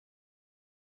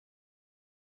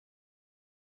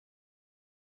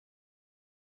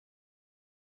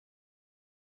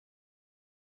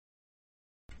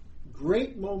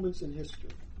great moments in history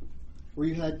where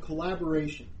you had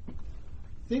collaboration.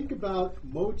 Think about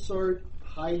Mozart,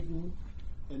 Haydn,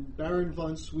 and Baron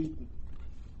von Swieten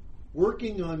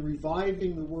working on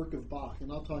reviving the work of Bach,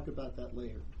 and I'll talk about that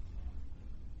later.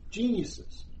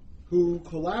 Geniuses who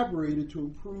collaborated to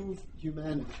improve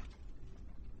humanity.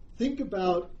 Think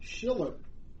about Schiller,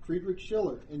 Friedrich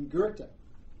Schiller, and Goethe,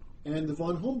 and the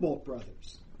von Humboldt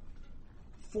brothers.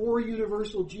 4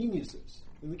 universal geniuses.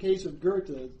 In the case of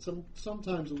Goethe,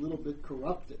 sometimes a little bit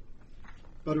corrupted,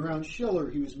 but around Schiller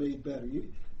he was made better.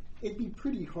 It'd be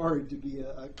pretty hard to be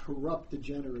a corrupt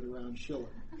degenerate around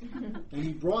Schiller. And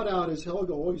he brought out, as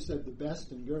Helga always said, the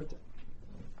best in Goethe.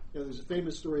 There's a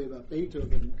famous story about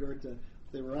Beethoven and Goethe.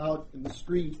 They were out in the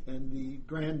street, and the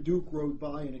Grand Duke rode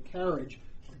by in a carriage.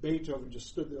 Beethoven just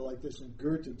stood there like this, and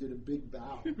Goethe did a big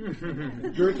bow.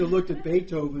 And Goethe looked at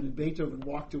Beethoven, and Beethoven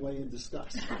walked away in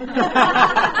disgust.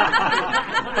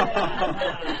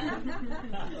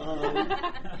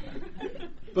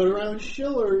 But around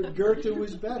Schiller, Goethe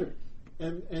was better.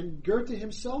 And Goethe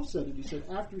himself said it. He said,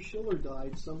 after Schiller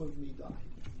died, some of me died.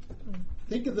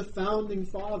 Think of the founding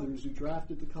fathers who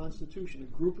drafted the Constitution,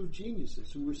 a group of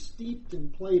geniuses who were steeped in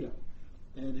Plato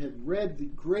and had read the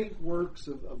great works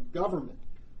of government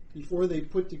before they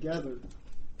put together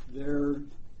their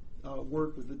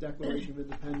work with the Declaration of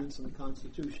Independence and the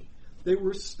Constitution. They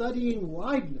were studying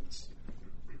Leibniz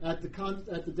at the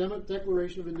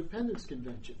Declaration of Independence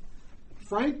Convention.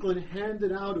 Franklin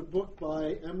handed out a book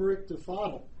by Emmerich de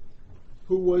Fadel,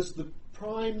 who was the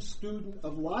prime student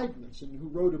of Leibniz and who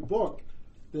wrote a book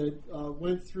that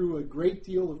went through a great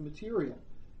deal of material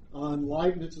on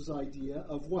Leibniz's idea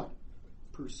of what?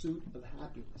 Pursuit of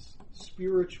happiness,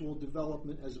 spiritual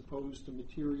development as opposed to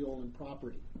material and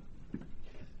property.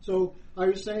 So I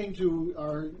was saying to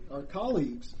our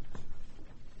colleagues,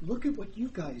 look at what you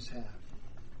guys have.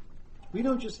 We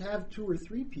don't just have 2 or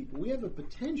 3 people. We have a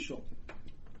potential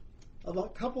of a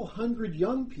couple hundred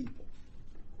young people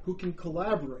who can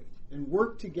collaborate and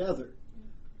work together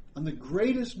on the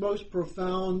greatest, most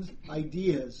profound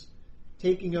ideas,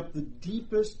 taking up the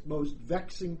deepest, most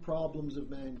vexing problems of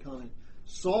mankind,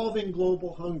 solving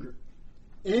global hunger,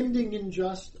 ending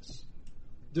injustice,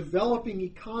 developing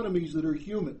economies that are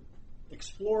human,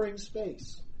 exploring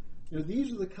space.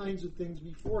 These are the kinds of things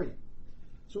before you.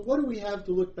 So what do we have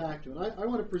to look back to? And I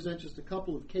want to present just a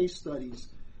couple of case studies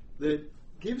that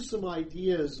give some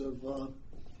ideas of,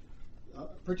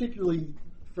 particularly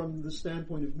from the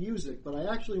standpoint of music, but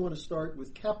I actually want to start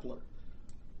with Kepler,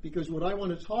 because what I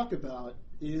want to talk about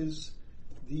is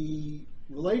the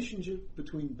relationship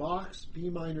between Bach's B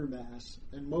minor Mass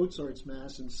and Mozart's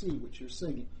Mass in C, which you're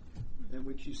singing, and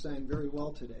which you sang very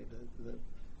well today, the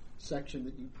section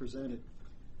that you presented.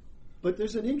 But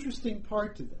there's an interesting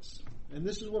part to this, and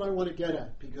this is what I want to get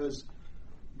at, because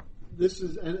this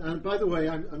is, and by the way,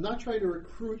 I'm not trying to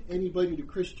recruit anybody to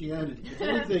Christianity. If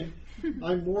anything,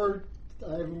 I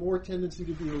have more tendency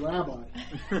to be a rabbi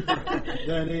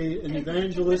than an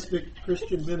evangelistic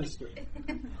Christian minister.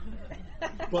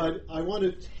 But I want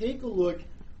to take a look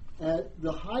at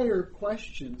the higher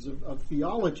questions of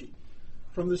theology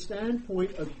from the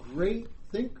standpoint of great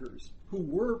thinkers who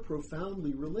were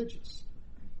profoundly religious.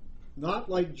 Not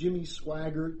like Jimmy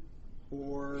Swaggart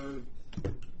or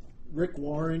Rick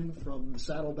Warren from the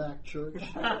Saddleback Church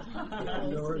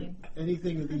or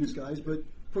anything of these guys, but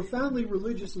profoundly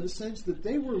religious in the sense that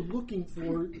they were looking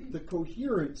for the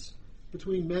coherence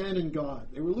between man and God.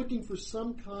 They were looking for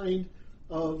some kind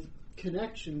of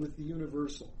connection with the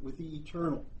universal, with the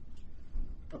eternal,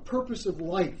 a purpose of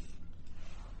life.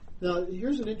 Now,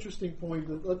 here's an interesting point.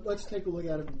 Let's take a look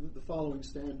at it from the following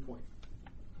standpoint.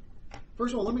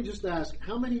 First of all, let me just ask,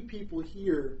 how many people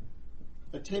here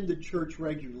attended church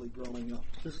regularly growing up?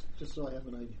 Just so I have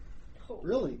an idea. Oh.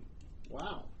 Really?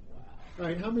 Wow. All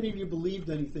right, how many of you believed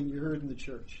anything you heard in the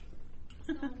church?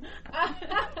 All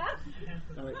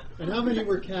right. And how many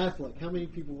were Catholic? How many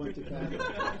people went to Catholic?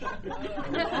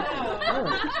 All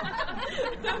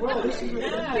right. Well, this is a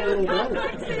little better.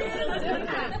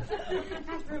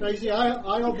 Now, you see,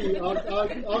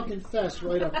 I'll confess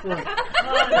right up front.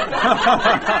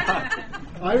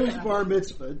 I was bar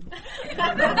mitzvahed.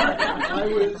 I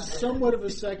was somewhat of a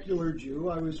secular Jew.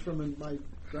 I was from my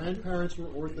grandparents were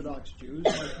Orthodox Jews.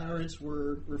 My parents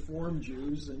were Reformed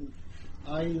Jews, and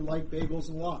I like bagels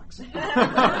and lox. So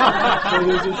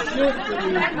there's a shift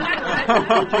in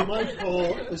what you might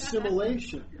call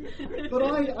assimilation. But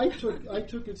I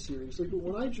took it seriously. But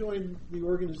when I joined the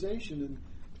organization and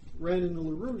ran into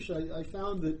LaRouche, I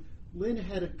found that Lynn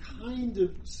had a kind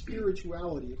of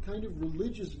spirituality, a kind of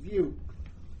religious view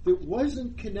that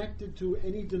wasn't connected to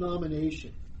any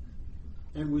denomination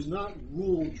and was not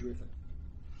rule-driven.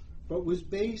 but was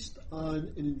based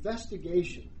on an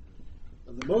investigation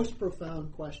of the most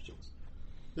profound questions.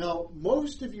 Now,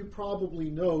 most of you probably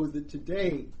know that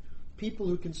today, people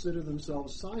who consider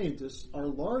themselves scientists are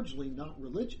largely not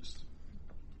religious.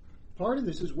 Part of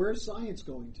this is, where's science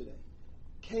going today?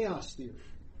 Chaos theory,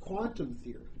 quantum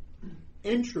theory,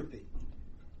 entropy,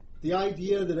 the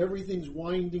idea that everything's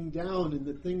winding down and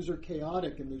that things are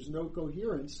chaotic and there's no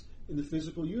coherence in the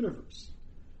physical universe,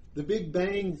 the Big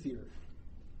Bang theory.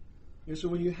 So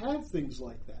when you have things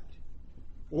like that,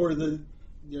 or the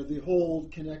whole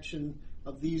connection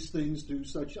of these things to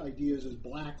such ideas as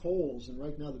black holes, and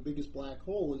right now the biggest black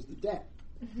hole is the debt.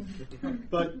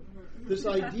 But this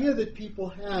idea that people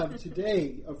have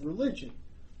today of religion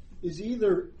is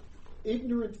either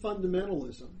ignorant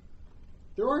fundamentalism.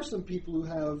 There are some people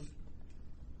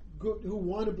who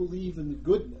want to believe in the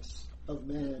goodness of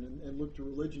man and look to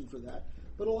religion for that,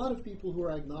 but a lot of people who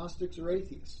are agnostics or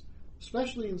atheists,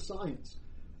 especially in science.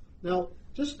 Now,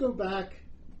 just go back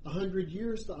 100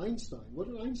 years to Einstein. What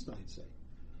did Einstein say?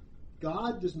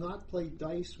 God does not play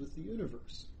dice with the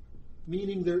universe,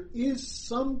 meaning there is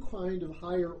some kind of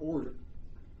higher order,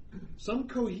 some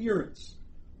coherence,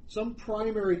 some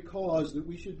primary cause that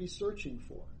we should be searching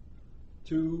for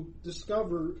to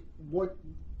discover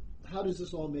how does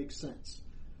this all make sense.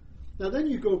 Now then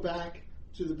you go back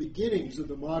to the beginnings of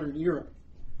the modern era.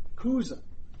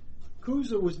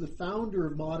 Cusa was the founder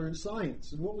of modern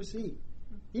science, and what was he?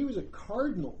 He was a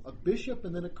cardinal, a bishop,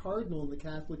 and then a cardinal in the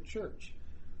Catholic Church.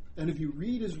 And if you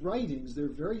read his writings, they're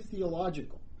very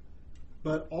theological,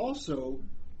 but also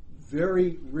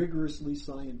very rigorously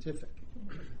scientific.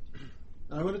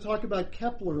 I want to talk about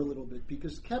Kepler a little bit,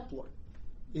 because Kepler,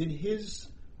 in his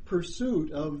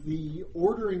pursuit of the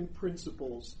ordering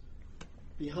principles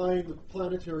behind the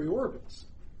planetary orbits,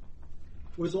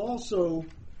 was also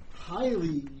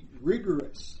highly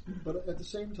rigorous, but at the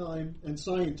same time, and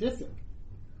scientific.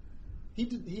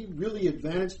 He really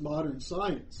advanced modern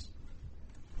science.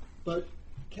 But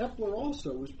Kepler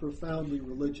also was profoundly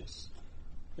religious.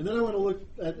 And then I want to look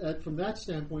at from that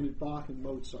standpoint, at Bach and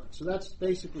Mozart. So that's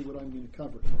basically what I'm going to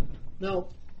cover. Now,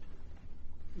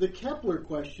 the Kepler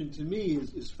question to me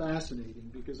is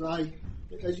fascinating, because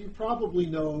as you probably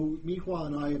know, Mihua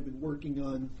and I have been working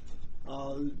on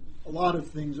a lot of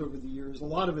things over the years. A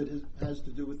lot of it has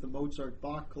to do with the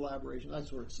Mozart-Bach collaboration.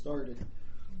 That's where it started.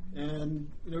 And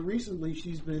recently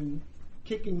she's been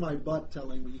kicking my butt,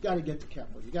 telling me, you got to get to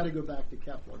Kepler. You got to go back to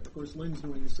Kepler. Of course, Lynn's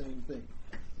doing the same thing.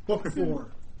 Book 4.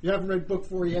 You haven't read book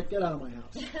 4 yet? Get out of my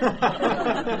house.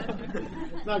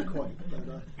 Not quite.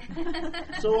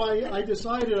 But, so I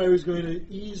decided I was going to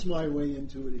ease my way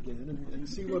into it again and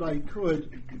see what I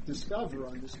could discover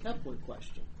on this Kepler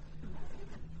question.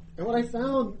 And what I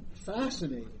found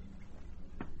fascinating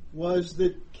was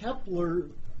that Kepler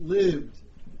lived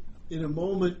in a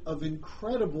moment of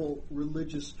incredible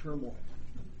religious turmoil.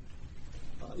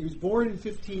 He was born in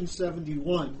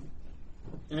 1571,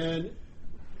 and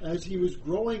as he was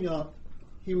growing up,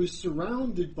 he was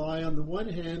surrounded by, on the one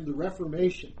hand, the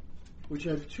Reformation, which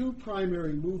had two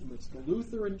primary movements, the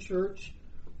Lutheran Church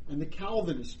and the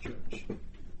Calvinist Church.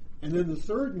 And then the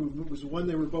third movement was the one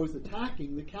they were both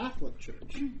attacking, the Catholic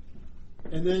Church.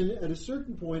 And then at a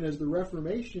certain point, as the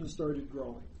Reformation started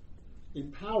growing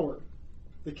in power,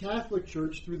 the Catholic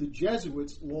Church, through the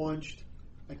Jesuits, launched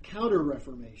a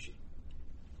counter-Reformation.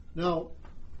 Now,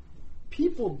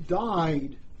 people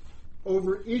died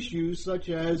over issues such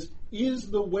as, is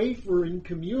the wafer in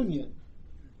communion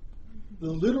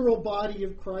the literal body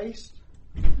of Christ,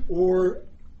 or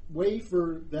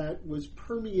wafer that was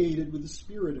permeated with the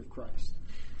Spirit of Christ?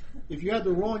 If you had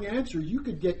the wrong answer, you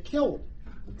could get killed.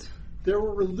 There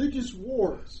were religious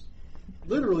wars,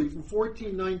 literally from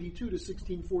 1492 to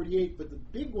 1648, but the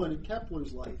big one in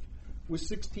Kepler's life was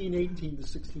 1618 to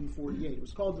 1648. It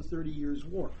was called the 30 Years'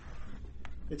 War.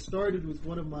 It started with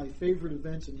one of my favorite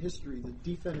events in history, the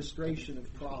defenestration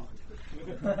of Prague.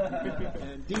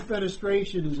 And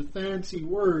defenestration is a fancy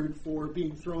word for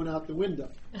being thrown out the window.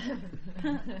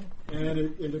 And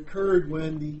it occurred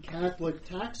when the Catholic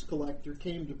tax collector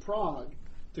came to Prague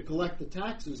to collect the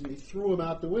taxes, and they threw him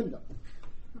out the window.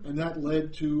 And that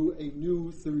led to a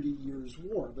new 30 Years'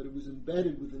 War, but it was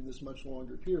embedded within this much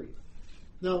longer period.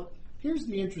 Now, here's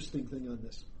the interesting thing on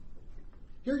this.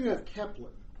 Here you have Kepler,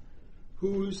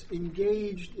 who's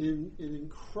engaged in an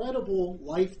incredible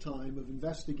lifetime of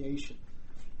investigation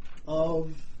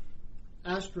of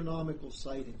astronomical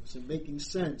sightings and making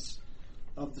sense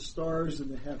of the stars in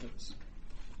the heavens,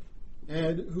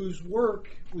 and whose work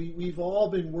we've all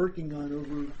been working on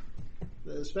over,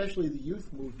 especially the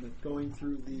youth movement, going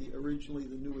through originally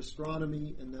the new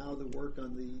astronomy, and now the work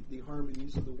on the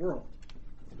harmonies of the world.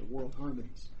 the World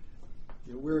Harmonies,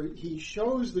 where he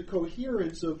shows the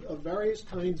coherence of various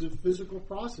kinds of physical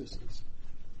processes.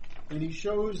 And he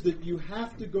shows that you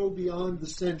have to go beyond the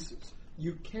senses.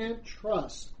 You can't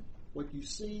trust what you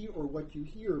see or what you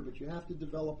hear, but you have to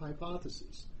develop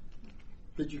hypotheses.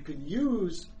 That you can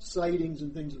use sightings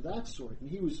and things of that sort. And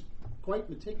he was quite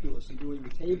meticulous in doing the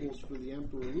tables for the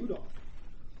Emperor Rudolf.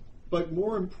 But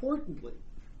more importantly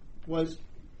was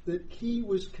that he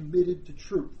was committed to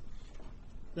truth.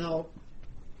 Now,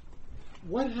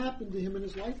 what happened to him in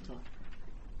his lifetime?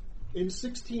 In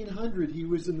 1600, he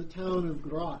was in the town of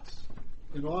Graz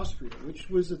in Austria, which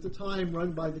was at the time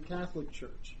run by the Catholic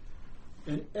Church.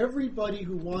 And everybody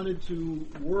who wanted to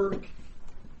work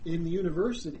in the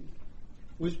university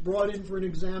was brought in for an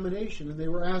examination, and they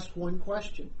were asked one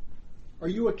question: are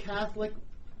you a Catholic?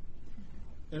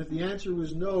 And if the answer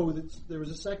was no, there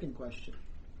was a second question: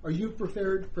 are you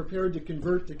prepared to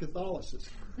convert to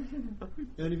Catholicism?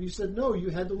 And if you said no, you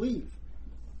had to leave.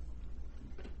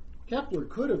 Kepler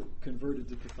could have converted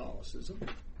to Catholicism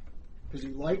because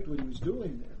he liked what he was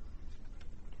doing there.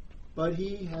 But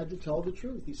he had to tell the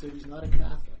truth. He said he's not a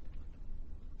Catholic.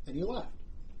 And he left.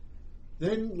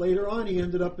 Then later on he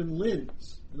ended up in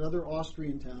Linz, another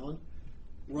Austrian town,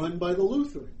 run by the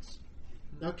Lutherans.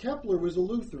 Now Kepler was a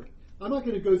Lutheran. I'm not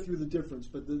going to go through the difference,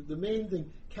 but the main thing,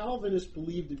 Calvinists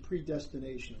believed in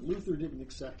predestination. Luther didn't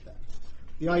accept that.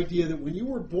 The idea that when you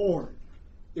were born,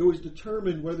 it was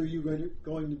determined whether you were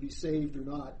going to be saved or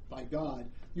not by God.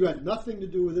 You had nothing to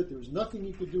do with it. There was nothing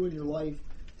you could do in your life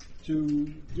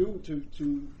to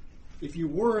if you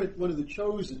weren't one of the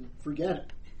chosen, forget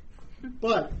it.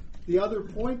 But the other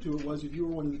point to it was, if you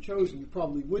were one of the chosen, you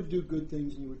probably would do good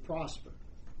things and you would prosper.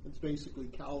 That's basically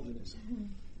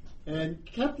Calvinism. And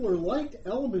Kepler liked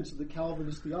elements of the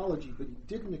Calvinist theology, but he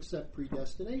didn't accept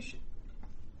predestination.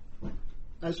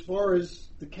 As far as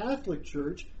the Catholic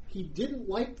Church, he didn't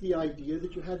like the idea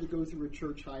that you had to go through a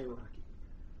church hierarchy.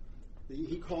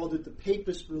 He called it the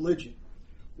papist religion.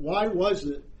 Why was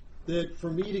it that for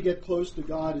me to get close to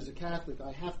God as a Catholic,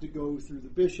 I have to go through the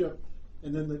bishop,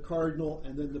 and then the cardinal,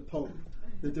 and then the pope?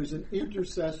 That there's an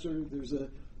intercessor,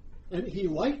 and he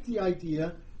liked the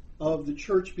idea of the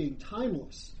church being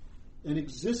timeless and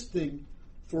existing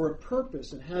for a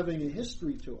purpose and having a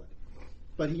history to it.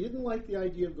 But he didn't like the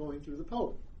idea of going through the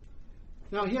pope.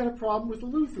 Now, he had a problem with the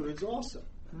Lutherans also,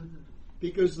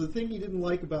 because the thing he didn't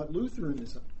like about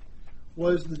Lutheranism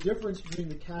was the difference between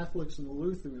the Catholics and the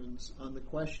Lutherans on the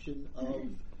question of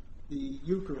the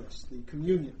Eucharist, the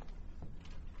communion.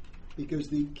 Because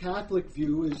the Catholic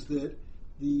view is that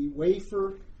the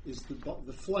wafer is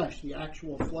the flesh, the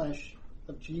actual flesh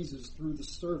of Jesus through the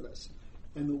service,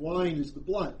 and the wine is the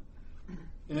blood.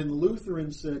 And the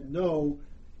Lutherans said, no,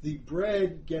 the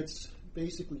bread gets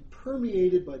basically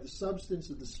permeated by the substance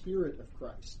of the Spirit of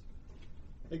Christ.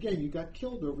 Again, you got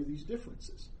killed over these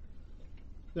differences.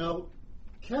 Now,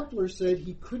 Kepler said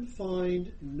he could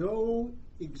find no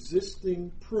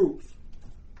existing proof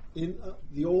in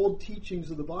the old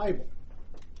teachings of the Bible,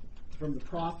 from the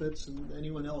prophets and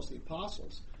anyone else, the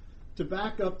apostles, to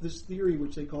back up this theory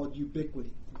which they called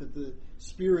ubiquity, that the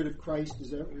Spirit of Christ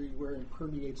is everywhere and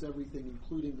permeates everything,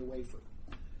 including the wafer.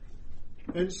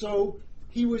 And so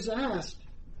he was asked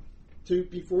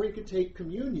before he could take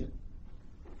communion,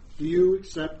 do you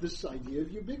accept this idea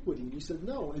of ubiquity? And he said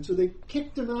no. And so they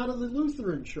kicked him out of the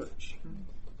Lutheran church.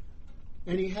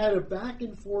 And he had a back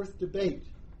and forth debate.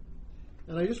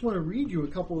 And I just want to read you a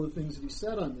couple of the things that he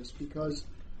said on this, because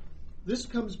this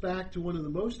comes back to one of the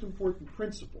most important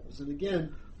principles. And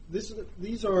again,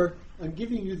 I'm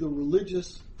giving you the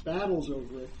religious battles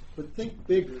over it, but think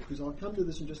bigger, because I'll come to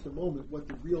this in just a moment, what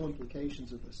the real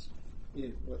implications of this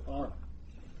are.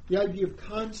 The idea of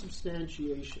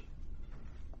consubstantiation.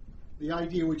 The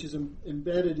idea which is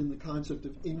embedded in the concept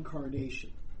of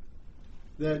incarnation.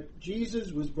 That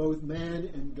Jesus was both man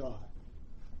and God.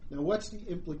 Now, what's the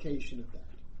implication of that?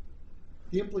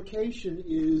 The implication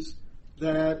is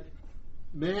that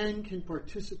man can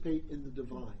participate in the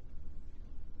divine.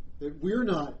 That we're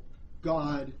not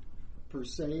God per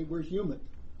se, we're human.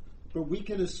 But we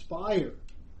can aspire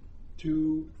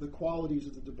to the qualities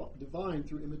of the divine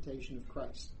through imitation of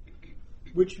Christ.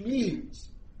 Which means,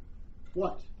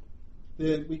 what?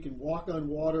 That we can walk on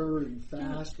water and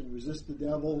fast and resist the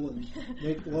devil and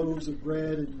make loaves of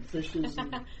bread and fishes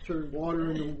and turn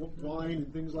water into wine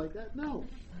and things like that? No.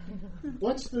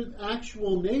 What's the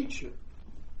actual nature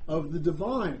of the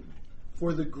divine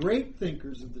for the great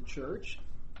thinkers of the church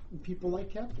and people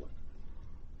like Kepler?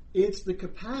 It's the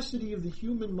capacity of the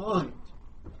human mind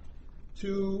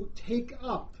to take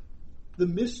up the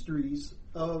mysteries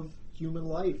of human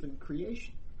life and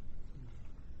creation.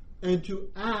 and to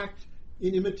act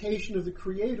in imitation of the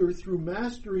Creator through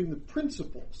mastering the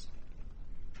principles,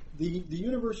 the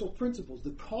universal principles,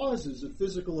 the causes of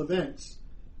physical events,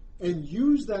 and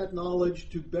use that knowledge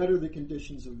to better the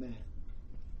conditions of man.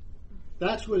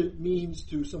 That's what it means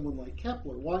to someone like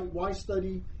Kepler. Why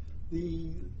study the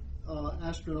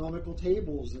astronomical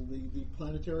tables and the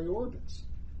planetary orbits?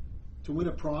 To win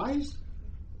a prize?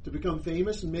 To become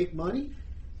famous and make money?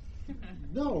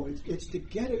 No, it's to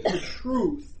get at the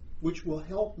truth which will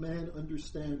help man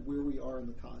understand where we are in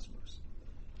the cosmos.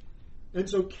 And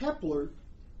so Kepler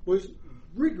was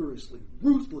rigorously,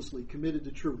 ruthlessly committed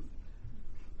to truth.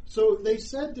 So they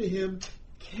said to him,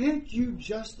 can't you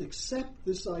just accept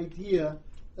this idea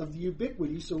of the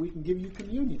ubiquity so we can give you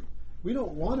communion? We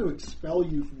don't want to expel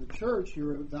you from the church.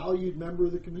 You're a valued member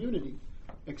of the community,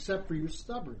 except for your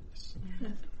stubbornness.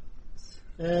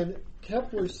 And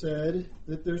Kepler said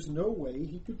that there's no way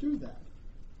he could do that.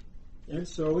 And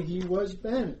so he was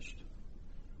banished.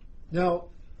 Now,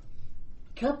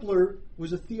 Kepler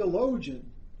was a theologian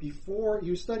before,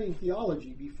 he was studying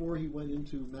theology before he went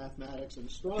into mathematics and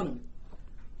astronomy.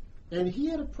 And he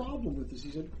had a problem with this.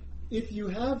 He said, if you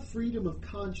have freedom of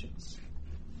conscience,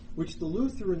 which the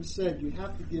Lutherans said you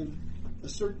have to give a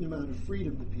certain amount of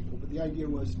freedom to people, but the idea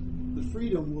was the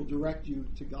freedom will direct you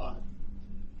to God.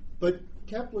 But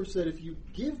Kepler said if you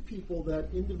give people that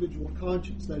individual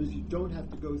conscience, that is, you don't have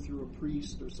to go through a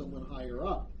priest or someone higher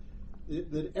up,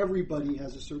 that everybody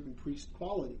has a certain priest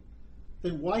quality,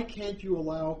 then why can't you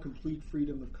allow complete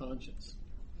freedom of conscience?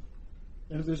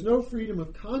 And if there's no freedom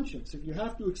of conscience, if you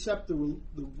have to accept the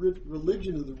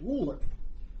religion of the ruler,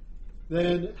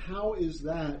 then how is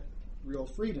that real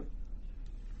freedom?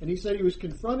 And he said he was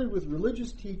confronted with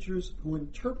religious teachers who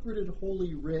interpreted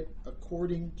Holy Writ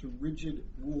according to rigid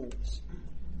rules.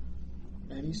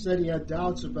 And he said he had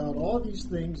doubts about all these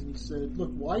things, and he said,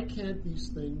 look, why can't these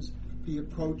things be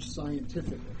approached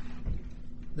scientifically?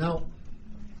 Now,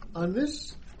 on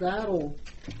this battle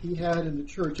he had in the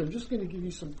church, I'm just going to give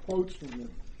you some quotes from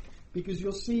him, because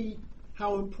you'll see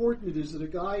how important it is that a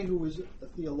guy who was a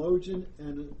theologian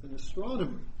and an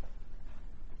astronomer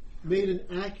made an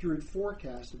accurate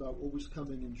forecast about what was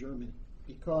coming in Germany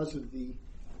because of the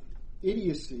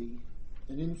idiocy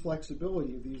and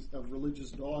inflexibility of religious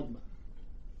dogma.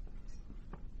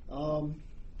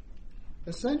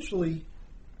 Essentially,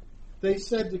 they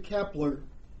said to Kepler,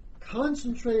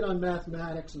 concentrate on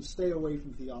mathematics and stay away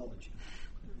from theology.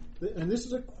 And this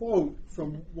is a quote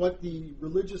from what the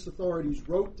religious authorities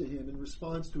wrote to him in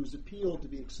response to his appeal to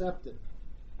be accepted.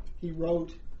 They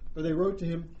wrote to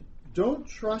him, don't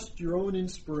trust your own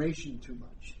inspiration too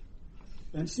much,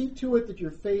 and see to it that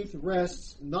your faith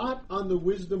rests not on the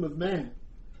wisdom of man,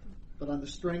 but on the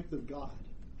strength of God.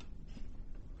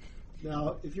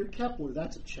 Now, if you're Kepler,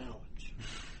 that's a challenge.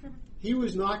 He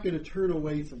was not going to turn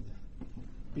away from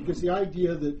that, because the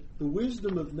idea that the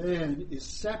wisdom of man is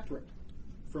separate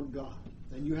from God,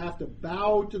 and you have to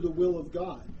bow to the will of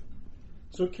God.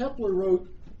 So Kepler wrote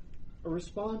a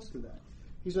response to that.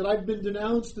 He said, I've been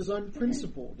denounced as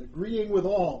unprincipled, agreeing with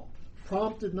all,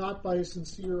 prompted not by a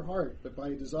sincere heart, but by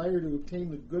a desire to obtain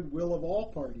the goodwill of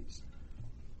all parties.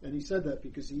 And he said that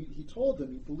because he told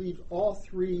them he believed all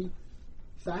three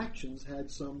factions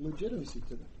had some legitimacy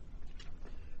to them.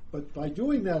 But by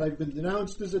doing that, I've been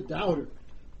denounced as a doubter,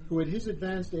 who at his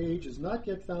advanced age has not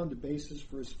yet found a basis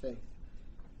for his faith.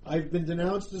 I've been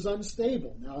denounced as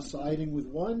unstable, now siding with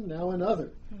one, now another,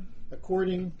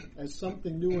 according as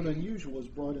something new and unusual is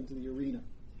brought into the arena.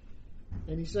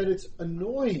 And he said, it's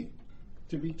annoying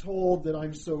to be told that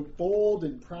I'm so bold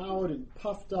and proud and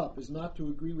puffed up as not to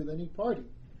agree with any party.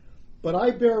 But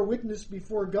I bear witness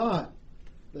before God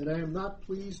that I am not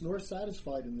pleased nor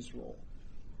satisfied in this role,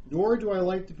 nor do I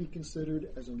like to be considered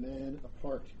as a man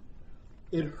apart.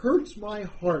 It hurts my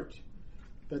heart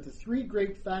that the three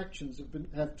great factions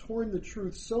have torn the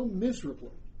truth so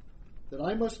miserably that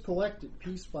I must collect it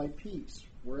piece by piece,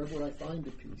 wherever I find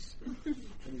a piece. And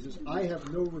he says, I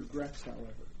have no regrets,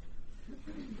 however.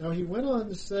 Now, he went on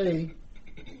to say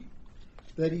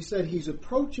that he said he's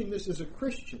approaching this as a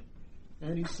Christian.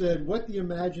 And he said, what the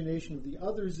imagination of the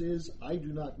others is, I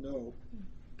do not know.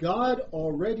 God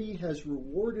already has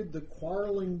rewarded the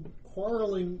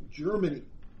quarreling Germany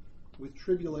with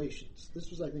tribulations. This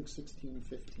was, I think,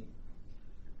 1615.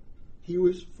 He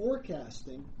was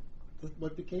forecasting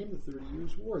what became the 30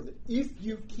 Years' War, that if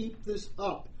you keep this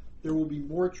up, there will be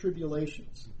more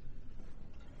tribulations.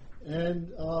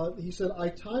 And he said, I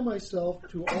tie myself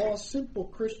to all simple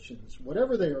Christians,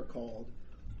 whatever they are called,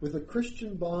 with a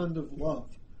Christian bond of love.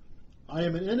 I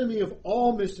am an enemy of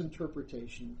all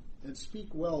misinterpretation and speak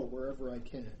well wherever I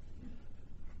can.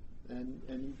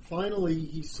 And finally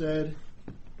he said,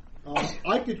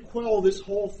 I could quell this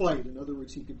whole fight. In other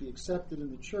words, he could be accepted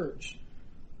in the church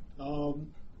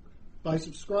by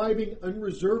subscribing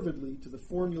unreservedly to the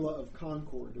formula of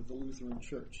concord of the Lutheran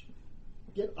Church.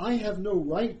 Yet I have no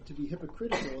right to be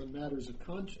hypocritical in matters of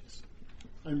conscience.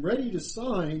 I'm ready to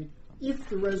sign if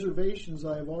the reservations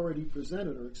I have already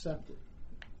presented are accepted.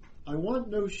 I want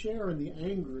no share in the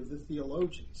anger of the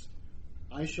theologians.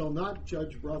 I shall not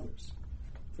judge brothers.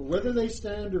 For whether they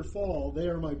stand or fall, they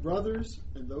are my brothers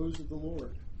and those of the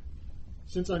Lord.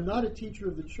 Since I'm not a teacher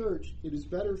of the church, it is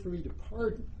better for me to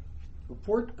pardon,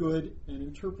 report good, and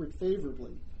interpret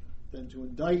favorably than to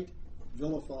indict,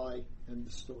 vilify, and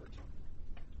distort.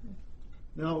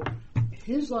 Now,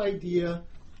 his idea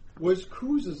was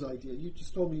Cusa's idea. You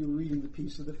just told me you were reading the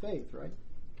Piece of the Faith, right?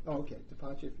 Oh, okay,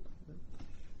 DePace.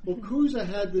 Well, Cusa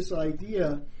had this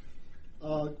idea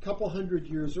a couple hundred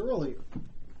years earlier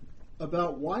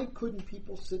about why couldn't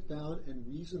people sit down and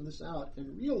reason this out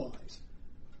and realize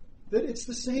that it's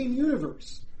the same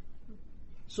universe.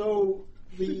 So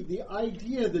the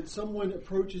idea that someone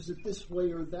approaches it this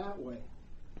way or that way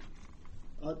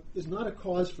is not a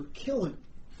cause for killing,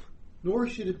 nor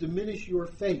should it diminish your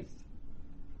faith.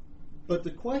 But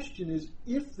the question is,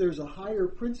 if there's a higher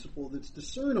principle that's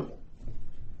discernible,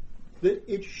 that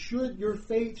your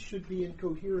faith should be in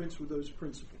coherence with those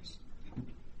principles.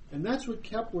 And that's what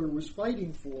Kepler was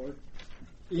fighting for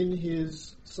in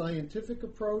his scientific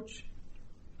approach,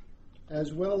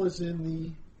 as well as in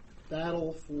the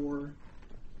battle for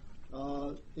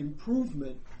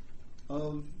improvement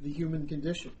of the human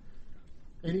condition.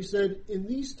 And he said, in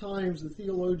these times, the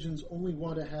theologians only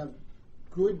want to have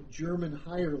good German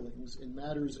hirelings in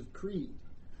matters of creed,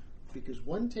 because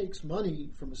one takes money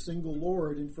from a single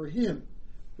lord and for him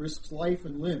risks life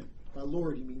and limb. By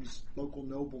lord, he means local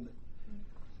nobleman.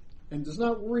 And does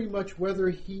not worry much whether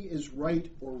he is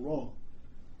right or wrong.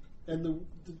 And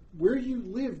where you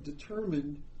live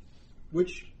determined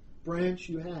which branch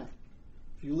you have.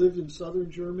 If you lived in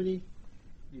southern Germany,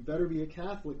 you better be a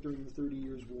Catholic during the 30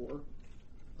 Years' War,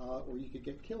 or you could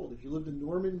get killed. If you lived in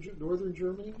northern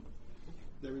Germany,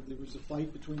 there was a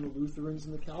fight between the Lutherans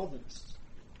and the Calvinists.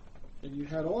 And you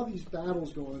had all these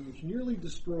battles going which nearly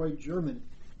destroyed Germany.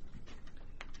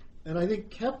 And I think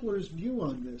Kepler's view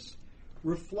on this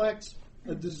reflects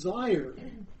a desire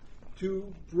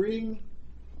to bring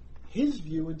his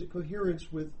view into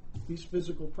coherence with these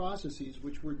physical processes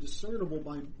which were discernible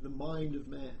by the mind of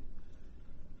man.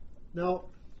 Now,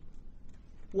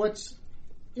 what's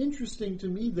interesting to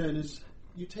me then is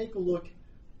you take a look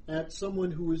at someone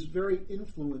who was very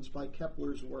influenced by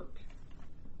Kepler's work,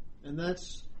 and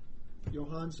that's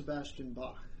Johann Sebastian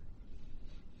Bach.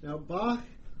 Now, Bach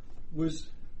was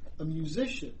a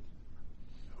musician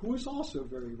who was also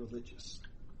very religious.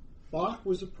 Bach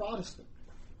was a Protestant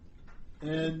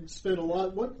and spent a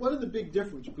lot. One of the big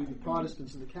difference between the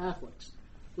Protestants and the Catholics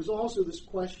was also this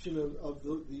question of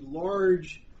the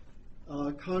large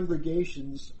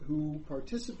congregations who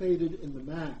participated in the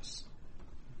Mass.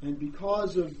 And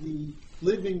because of the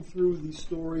living through the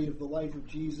story of the life of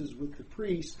Jesus with the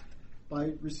priest,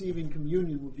 by receiving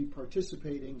communion would be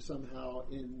participating somehow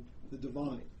in the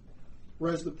divine.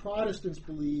 Whereas the Protestants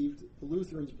believed, the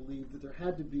Lutherans believed, that there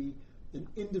had to be an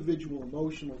individual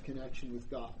emotional connection with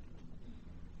God.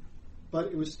 But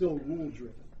it was still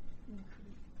rule-driven.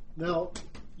 Now,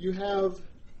 you have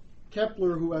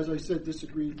Kepler, who, as I said,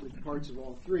 disagreed with parts of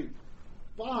all three.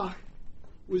 Bach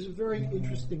was a very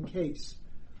interesting case,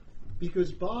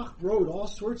 because Bach wrote all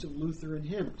sorts of Lutheran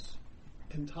hymns,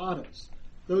 cantatas.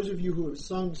 Those of you who have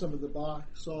sung some of the Bach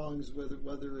songs,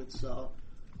 whether it's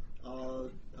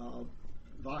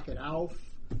Bach et Auf,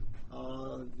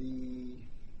 the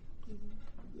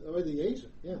Azer,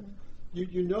 yeah.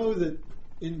 You know that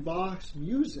in Bach's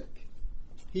music,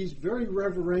 he's very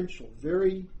reverential,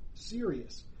 very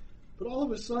serious. But all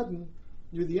of a sudden,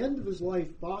 near the end of his life,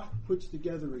 Bach puts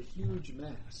together a huge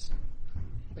Mass,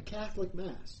 a Catholic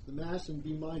Mass, the Mass in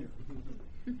B minor.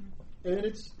 And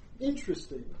it's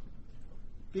interesting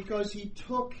because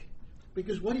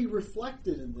what he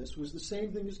reflected in this was the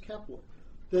same thing as Kepler,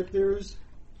 that there's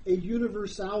a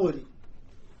universality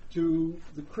to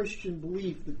the Christian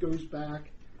belief that goes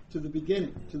back to the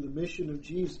beginning, to the mission of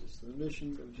Jesus, the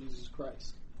mission of Jesus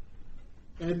Christ.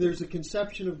 And there's a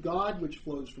conception of God which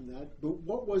flows from that. But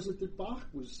what was it that Bach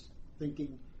was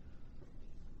thinking?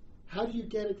 How do you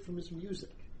get it from his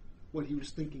music, what he was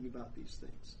thinking about these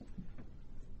things?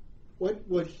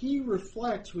 What he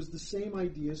reflects was the same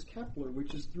idea as Kepler,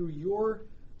 which is through your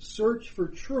search for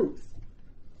truth,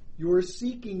 you're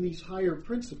seeking these higher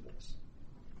principles.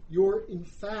 You're, in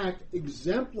fact,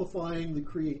 exemplifying the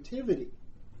creativity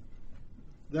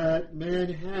that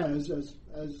man has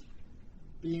as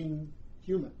being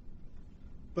human.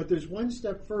 But there's one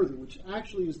step further, which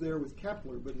actually is there with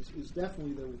Kepler, but is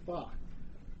definitely there with Bach.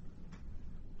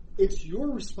 It's your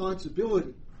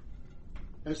responsibility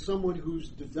as someone who's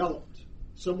developed,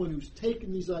 someone who's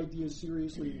taken these ideas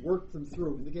seriously and worked them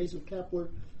through. In the case of Kepler,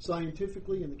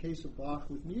 scientifically, in the case of Bach,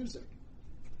 with music,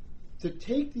 to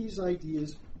take these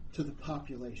ideas to the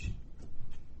population.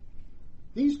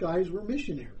 These guys were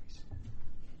missionaries.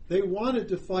 They wanted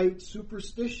to fight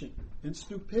superstition and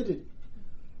stupidity.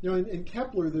 You know, in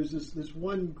Kepler, there's this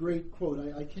one great quote.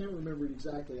 I can't remember it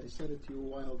exactly. I said it to you a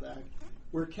while back,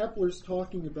 where Kepler's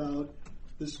talking about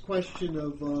this question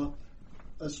of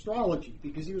astrology,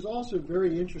 because he was also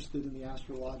very interested in the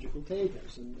astrological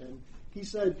tables. And he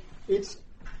said, it's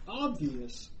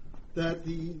obvious that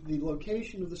the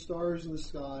location of the stars in the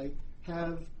sky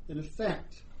have an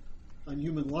effect on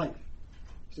human life.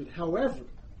 He said, however,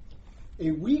 a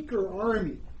weaker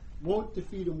army won't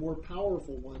defeat a more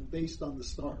powerful one based on the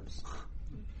stars.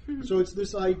 So it's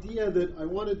this idea that I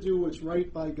want to do what's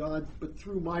right by God, but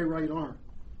through my right arm.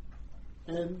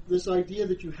 And this idea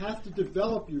that you have to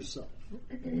develop yourself.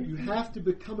 You have to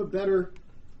become a better,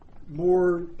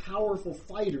 more powerful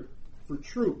fighter for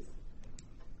truth.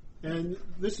 And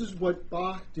this is what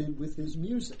Bach did with his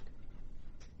music.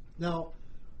 Now,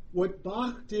 what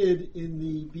Bach did in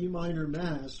the B minor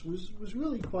Mass was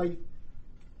really quite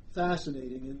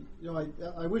fascinating. And you know,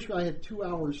 I wish I had 2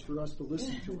 hours for us to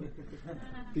listen to it,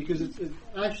 because it's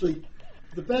actually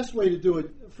the best way to do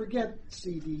it. Forget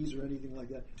CDs or anything like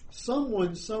that.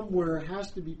 Someone somewhere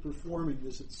has to be performing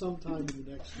this at some time in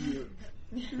the next year,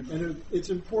 and it's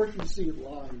important to see it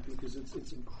live because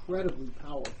it's incredibly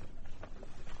powerful.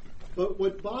 But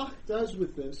what Bach does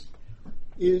with this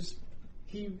is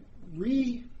he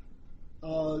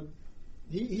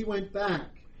went back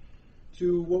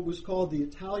to what was called the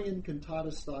Italian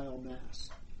cantata-style Mass,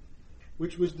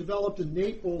 which was developed in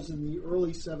Naples in the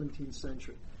early 17th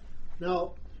century.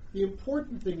 Now, the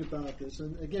important thing about this,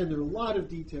 and again, there are a lot of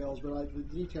details, but the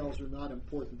details are not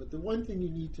important, but the one thing you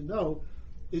need to know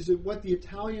is that what the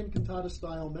Italian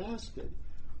cantata-style Mass did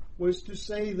was to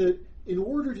say that in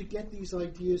order to get these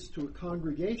ideas to a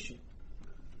congregation,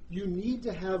 you need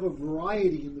to have a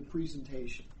variety in the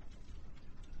presentation.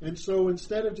 And so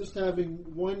instead of just having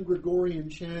one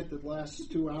Gregorian chant that lasts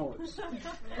 2 hours,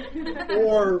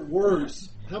 or worse,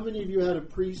 how many of you had a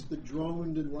priest that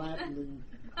droned in Latin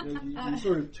and you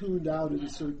sort of tuned out at a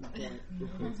certain point?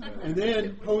 And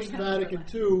then post-Vatican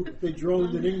II, they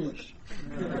droned in English.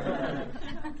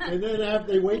 And then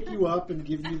after they wake you up and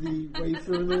give you the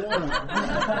wafer and the wine.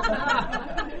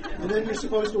 And then you're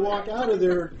supposed to walk out of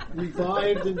there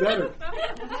revived and better.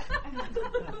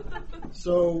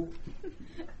 So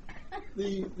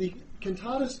the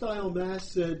cantata-style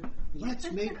Mass said,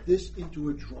 let's make this into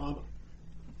a drama.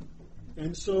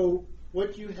 And so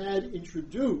what you had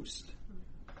introduced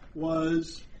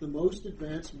was the most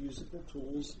advanced musical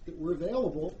tools that were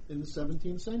available in the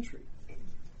 17th century.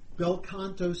 Bel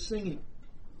canto singing.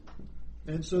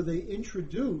 And so they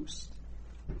introduced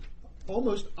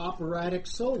almost operatic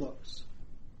solos,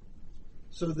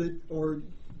 so that, or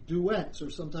duets, or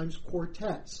sometimes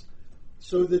quartets,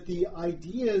 so that the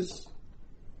ideas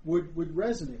would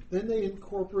resonate. Then they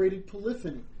incorporated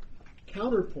polyphony,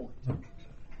 counterpoint.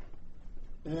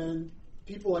 And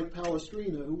people like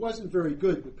Palestrina, who wasn't very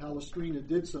good, but Palestrina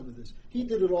did some of this. He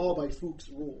did it all by Fuchs'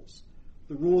 rules,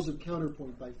 the rules of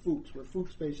counterpoint by Fuchs, where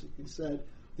Fuchs basically said,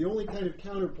 the only kind of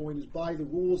counterpoint is by the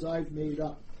rules I've made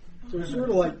up. So it's sort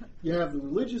of like you have the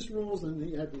religious rules, and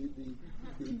you had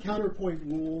the counterpoint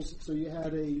rules, so you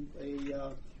had a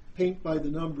paint by the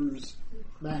numbers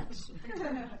Mass.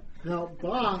 Now,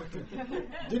 Bach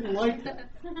didn't like that.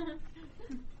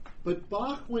 But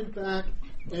Bach went back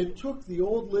and took the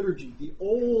old liturgy, the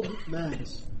old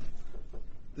Mass,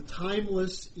 the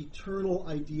timeless, eternal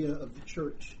idea of the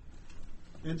church.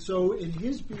 And so in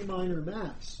his B minor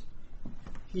Mass,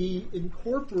 he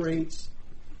incorporates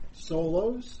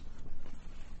solos,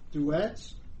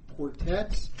 duets,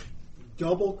 quartets,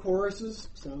 double choruses,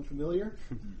 sound familiar?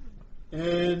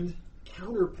 And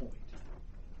counterpoint.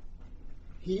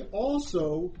 He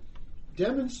also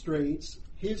demonstrates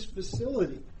his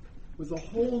facility with a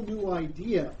whole new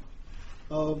idea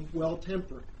of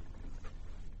well-tempered.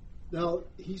 Now,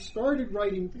 he started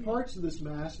writing parts of this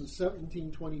Mass in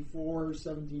 1724,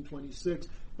 1726,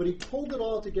 but he pulled it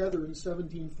all together in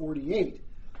 1748,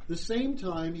 the same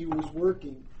time he was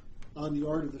working on the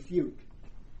art of the fugue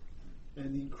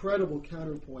and the incredible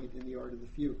counterpoint in the art of the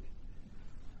fugue.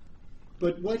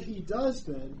 But what he does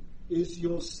then is,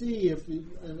 you'll see if he,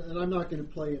 and I'm not going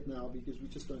to play it now because we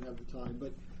just don't have the time,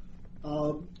 but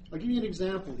I'll give you an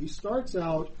example. He starts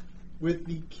out with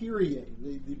the Kyrie,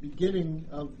 the beginning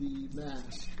of the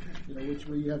Mass,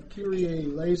 where you have Kyrie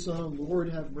eleison, Lord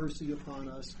have mercy upon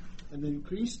us, and then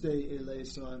Christe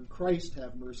eleison, Christ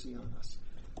have mercy on us.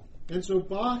 And so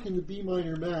Bach in the B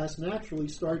minor Mass naturally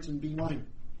starts in B minor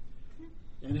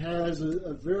and has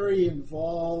a very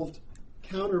involved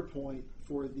counterpoint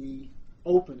for the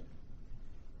opening,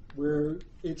 where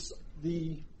it's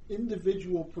the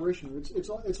individual parishioner.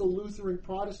 It's a Lutheran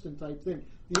Protestant type thing.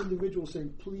 The individual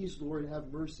saying, "Please, Lord,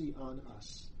 have mercy on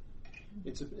us."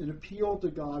 It's an appeal to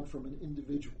God from an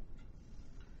individual.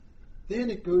 Then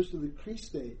it goes to the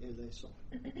Christe eleison,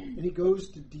 and he goes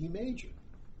to D major.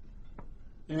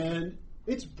 And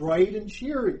it's bright and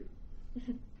cheery.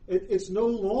 It's no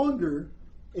longer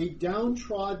a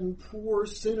downtrodden, poor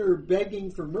sinner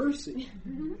begging for mercy.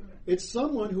 It's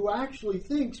someone who actually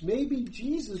thinks, maybe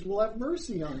Jesus will have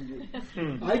mercy on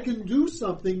you. I can do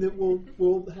something that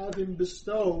will have him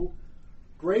bestow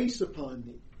grace upon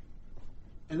me.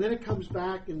 And then it comes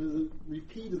back into the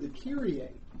repeat of the Kyrie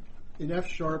in F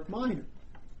sharp minor.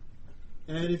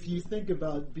 And if you think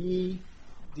about B,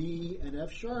 D, and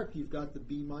F sharp, you've got the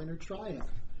B minor triad.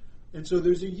 And so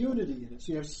there's a unity in it.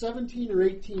 So you have 17 or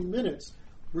 18 minutes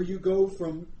where you go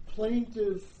from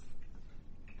plaintive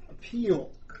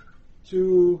appeal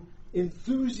to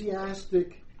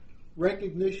enthusiastic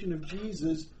recognition of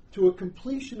Jesus to a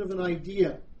completion of an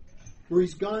idea where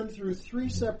he's gone through 3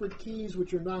 separate keys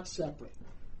which are not separate,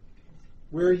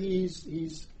 where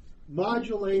he's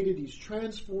modulated, he's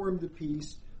transformed the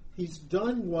piece, he's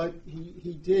done what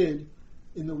he did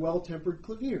in the Well-Tempered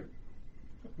Clavier,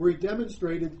 where he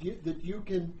demonstrated that you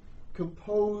can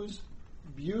compose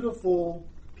beautiful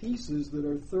pieces that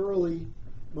are thoroughly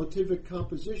motivic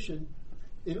composition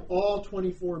in all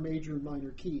 24 major and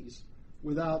minor keys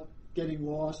without getting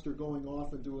lost or going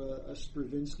off into a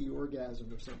Stravinsky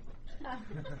orgasm or something.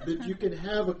 That you can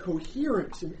have a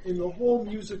coherence in the whole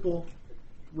musical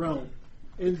realm.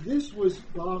 And this was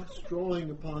Bach's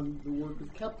drawing upon the work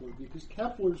of Kepler, because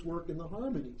Kepler's work in the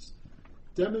harmonies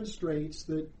demonstrates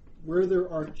that where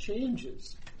there are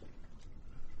changes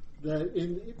that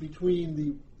in between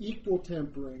the equal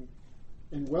tempering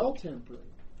and well tempering,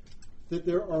 that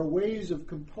there are ways of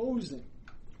composing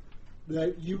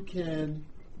that you can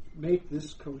make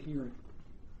this coherent.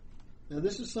 Now,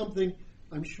 this is something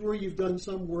I'm sure you've done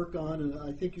some work on, and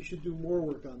I think you should do more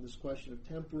work on this question of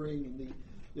tempering. And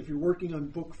if you're working on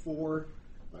book 4,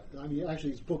 I mean,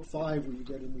 actually, it's book 5 where you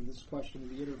get into this question of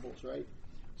the intervals, right?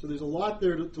 So there's a lot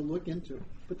there to look into.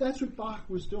 But that's what Bach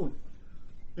was doing.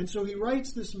 And so he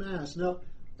writes this Mass. Now,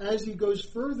 as he goes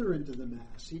further into the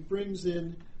Mass, he brings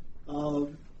in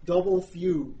double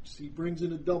fugues. He brings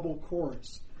in a double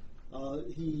chorus.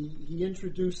 He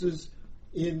introduces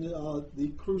in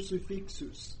the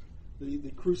Crucifixus,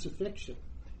 the crucifixion.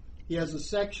 He has a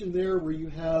section there where you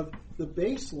have the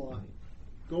bass line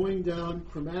going down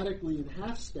chromatically in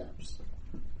half steps,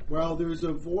 while there's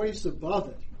a voice above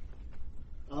it,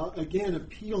 again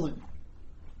appealing,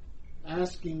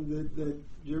 asking that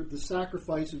the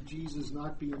sacrifice of Jesus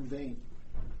not be in vain.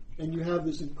 And you have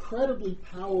this incredibly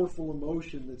powerful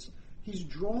emotion he's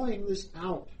drawing this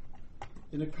out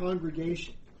in a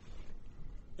congregation.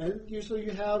 And so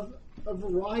you have a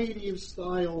variety of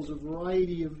styles, a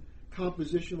variety of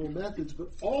compositional methods, but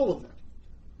all of it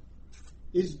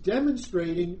is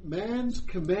demonstrating man's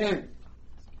command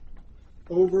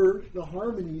over the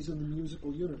harmonies in the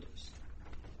musical universe,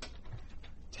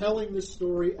 telling this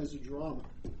story as a drama.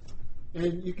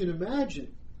 And you can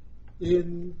imagine,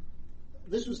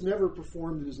 this was never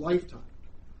performed in his lifetime,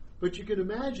 but you can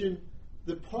imagine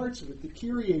the parts of it. The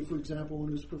Kyrie, for example, when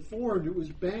it was performed, it was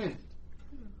banned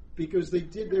because they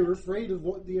were afraid of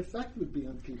what the effect would be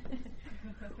on people.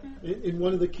 In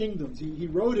one of the kingdoms, he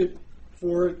wrote it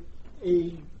for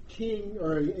a king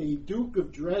or a duke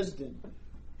of Dresden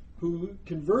who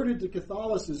converted to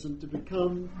Catholicism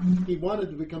he wanted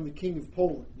to become the king of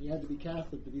Poland. He had to be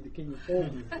Catholic to be the king of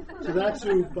Poland. So that's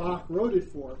who Bach wrote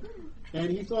it for. And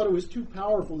he thought it was too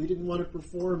powerful. He didn't want it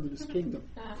performed in his kingdom.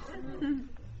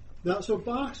 Now, so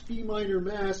Bach's B minor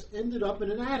Mass ended up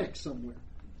in an attic somewhere.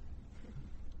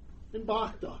 And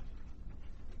Bach died.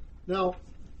 Now,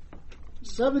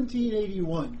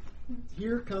 1781,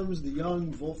 here comes the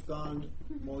young Wolfgang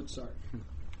Mozart.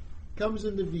 Comes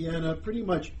into Vienna, pretty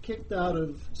much kicked out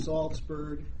of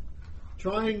Salzburg,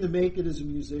 trying to make it as a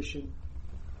musician.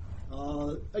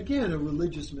 Again, a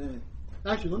religious man.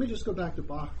 Actually, let me just go back to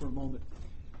Bach for a moment.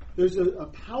 There's a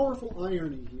powerful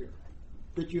irony here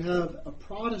that you have a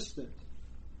Protestant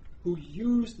who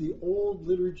used the old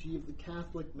liturgy of the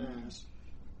Catholic Mass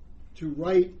to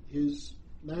write his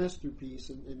masterpiece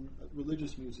in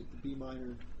religious music, the B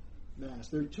minor Mass.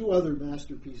 There are two other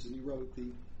masterpieces he wrote: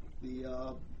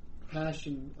 the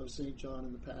Passion of St. John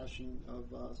and the Passion of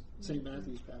St.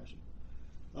 Matthew's Passion.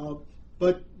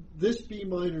 But this B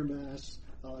minor Mass,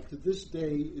 to this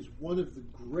day, is one of the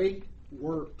great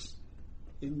works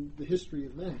in the history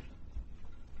of man.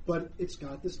 But it's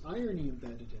got this irony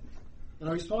embedded in it. And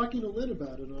I was talking to Lynn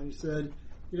about it, and I said,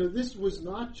 this was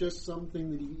not just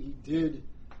something that he did,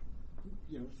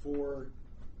 for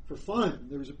fun.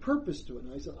 There was a purpose to it.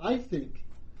 And I said, I think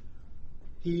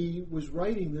he was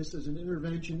writing this as an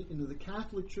intervention into the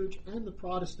Catholic Church and the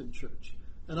Protestant Church.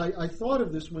 And I thought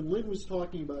of this when Lynn was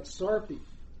talking about Sarpi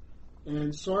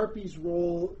and Sarpi's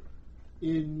role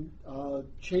in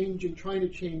trying to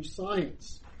change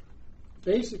science,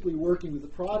 basically working with the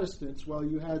Protestants while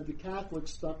you had the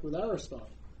Catholics stuck with Aristotle.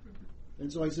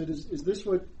 And so I said, is this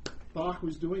what Bach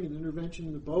was doing, an intervention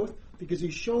into both? Because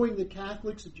he's showing the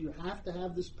Catholics that you have to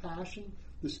have this passion,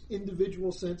 this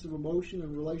individual sense of emotion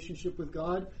and relationship with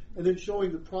God, and then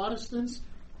showing the Protestants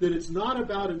that it's not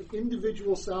about an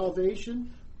individual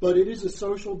salvation, but it is a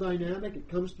social dynamic. It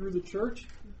comes through the church.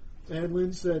 And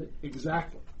Lynn said,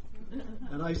 exactly.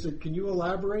 And I said, can you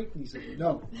elaborate? And he said,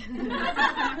 no.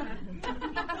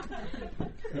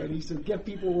 And he said, get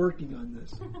people working on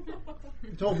this.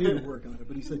 He told me to work on it,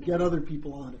 but he said, get other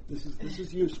people on it. This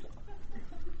is useful.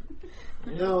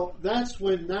 Now,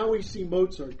 now we see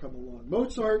Mozart come along.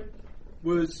 Mozart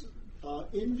was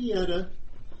in Vienna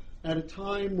at a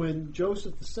time when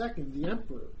Joseph II, the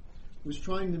emperor, was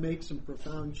trying to make some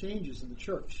profound changes in the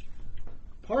church.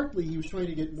 Partly, he was trying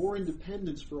to get more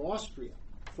independence for Austria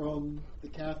from the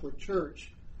Catholic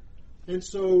Church. And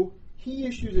so he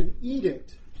issued an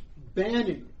edict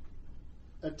banning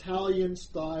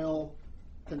Italian-style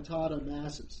cantata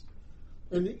masses.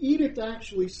 And the edict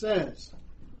actually says,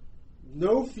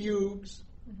 no fugues,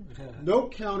 no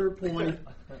counterpoint,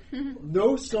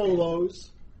 no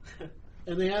solos,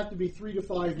 and they have to be 3 to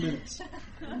 5 minutes.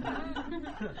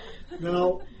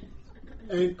 Now,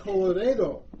 and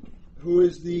Colloredo, who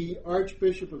is the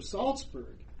Archbishop of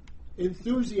Salzburg,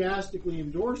 enthusiastically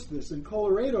endorsed this. And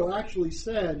Colloredo actually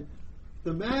said,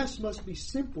 the Mass must be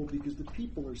simple because the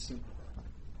people are simple.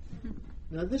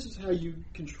 Now, this is how you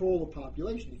control a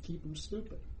population. You keep them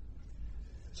stupid.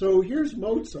 So here's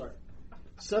Mozart,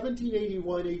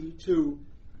 1781-82,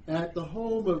 at the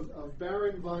home of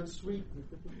Baron von Swieten,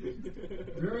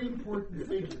 very important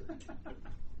figure.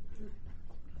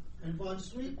 And von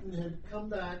Swieten had come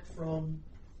back from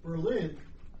Berlin,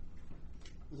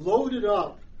 loaded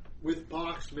up with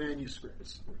Bach's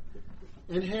manuscripts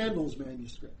and Handel's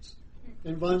manuscripts.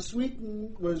 And von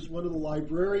Swieten was one of the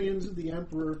librarians of the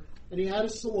emperor, and he had a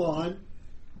salon,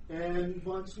 and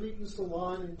von Swieten's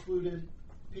salon included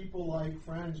people like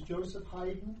Franz Joseph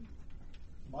Haydn,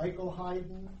 Michael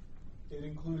Haydn. It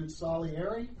included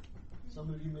Salieri. Some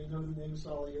of you may know the name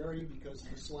Salieri because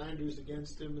the slanders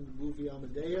against him in the movie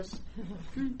Amadeus.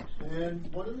 And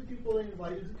one of the people they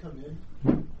invited to come in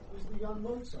was the young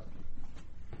Mozart.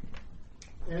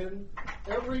 And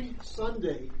every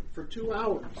Sunday for 2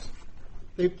 hours,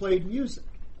 they played music.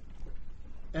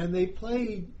 And they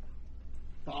played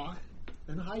Bach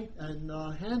and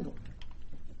Handel.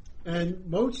 And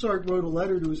Mozart wrote a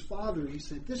letter to his father. He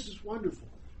said, this is wonderful.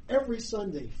 Every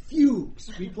Sunday, fugues.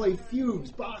 We play fugues,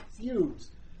 Bach fugues.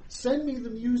 Send me the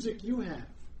music you have.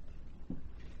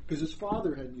 Because his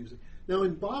father had music. Now,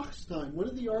 in Bach's time, one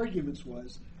of the arguments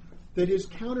was that his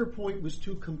counterpoint was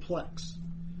too complex,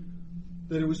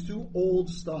 that it was too old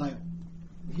style.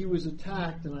 He was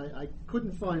attacked, and I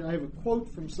couldn't find, I have a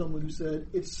quote from someone who said,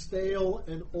 it's stale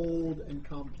and old and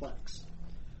complex.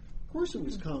 Of course it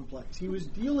was complex. He was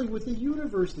dealing with a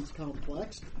universe that's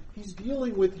complex. He's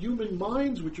dealing with human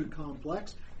minds which are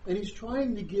complex, and he's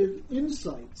trying to give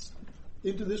insights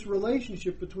into this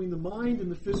relationship between the mind and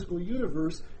the physical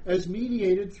universe as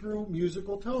mediated through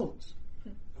musical tones.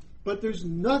 But there's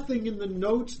nothing in the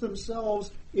notes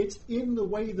themselves. It's in the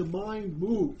way the mind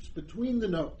moves between the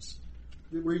notes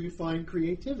where you find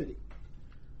creativity.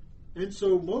 And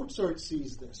so Mozart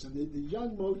sees this, and the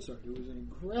young Mozart, who was an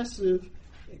aggressive,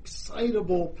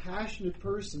 excitable, passionate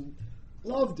person,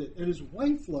 loved it, and his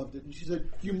wife loved it. And she said,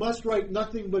 you must write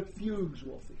nothing but fugues,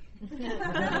 Wolfie.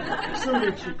 So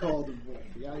that she called him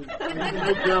Wolfie. I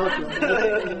doubt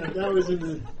that. That was in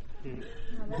the...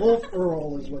 Wolf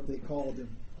Earl is what they called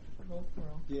him. Wolf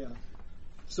Earl. Yeah.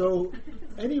 So,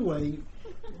 anyway,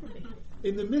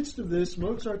 in the midst of this,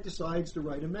 Mozart decides to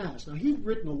write a Mass. Now, he'd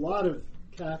written a lot of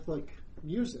Catholic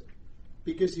music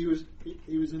because he was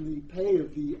in the pay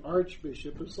of the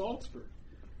Archbishop of Salzburg.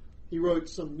 He wrote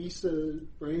some Missa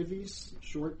Brevis,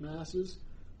 short masses,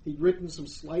 He'd written some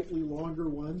slightly longer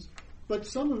ones, but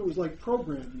some of it was like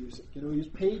program music. He was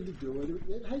paid to do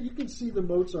it. You can see the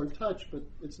Mozart touch, but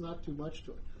it's not too much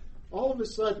to it. All of a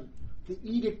sudden, the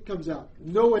edict comes out.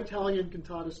 No Italian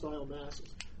cantata-style masses.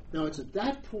 Now, it's at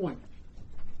that point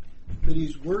that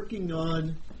he's working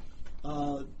on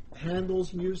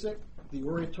Handel's music, the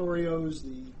oratorios,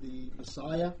 the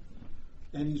Messiah,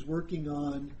 and he's working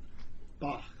on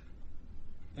Bach.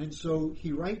 And so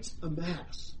he writes a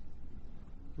mass,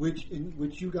 which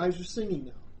you guys are singing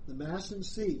now, the Mass in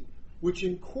C, which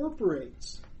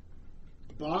incorporates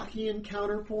Bachian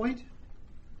counterpoint,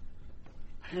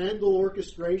 Handel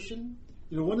orchestration.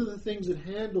 One of the things that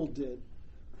Handel did,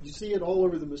 you see it all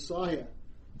over the Messiah,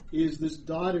 is this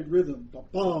dotted rhythm,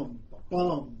 ba-bum,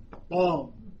 ba-bum,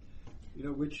 ba-bum,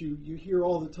 which you hear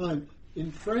all the time.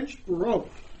 In French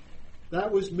Baroque,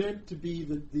 that was meant to be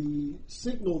the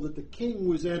signal that the king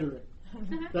was entering.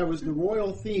 That was the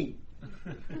royal theme.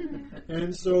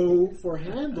 And so for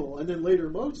Handel, and then later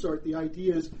Mozart, the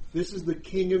idea is this is the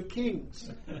King of Kings.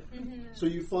 So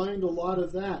you find a lot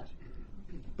of that.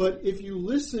 But if you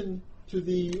listen to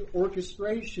the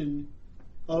orchestration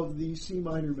of the C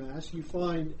minor Mass, you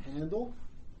find Handel,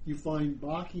 you find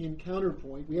Bachian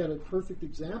counterpoint. We had a perfect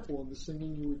example in the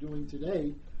singing you were doing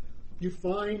today. You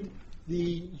find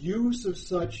the use of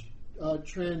such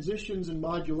transitions and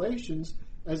modulations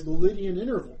as the Lydian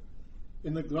interval.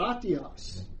 In the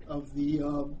Gratias of the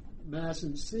Mass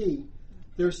in C,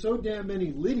 there's so damn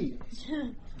many Lydians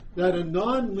that a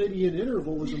non-Lydian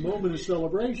interval is a moment of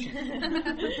celebration.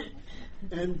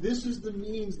 And this is the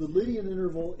means, the Lydian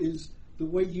interval is the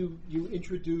way you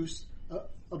introduce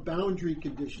a boundary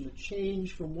condition, a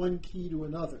change from one key to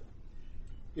another.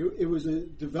 It was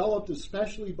developed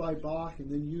especially by Bach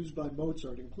and then used by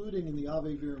Mozart, including in the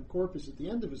Ave Verum Corpus at the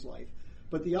end of his life.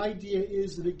 But the idea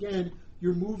is that, again,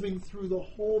 you're moving through the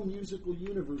whole musical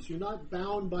universe. You're not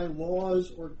bound by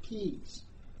laws or keys.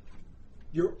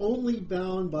 You're only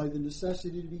bound by the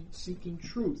necessity to be seeking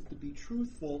truth, to be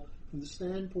truthful from the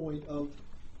standpoint of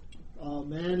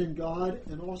man and God,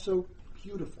 and also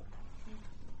beautiful.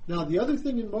 Now, the other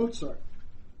thing in Mozart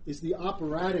is the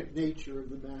operatic nature of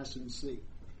the Mass in C.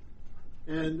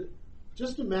 And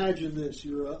just imagine this.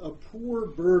 You're a poor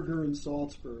burgher in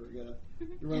Salzburg.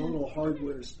 You're in a little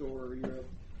hardware store. You're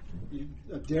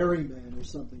a dairyman or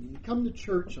something. You come to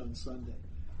church on Sunday.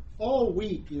 All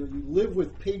week, you live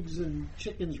with pigs and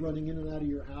chickens running in and out of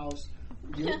your house.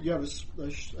 You have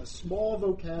a small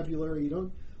vocabulary.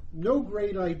 No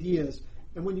great ideas.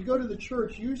 And when you go to the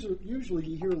church, usually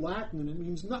you hear Latin and it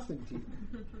means nothing to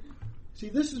you. See,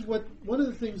 this is one of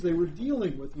the things they were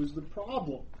dealing with was the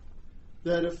problem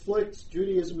that afflicts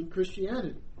Judaism and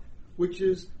Christianity, which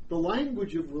is the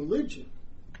language of religion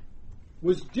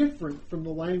was different from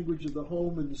the language of the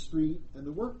home and the street and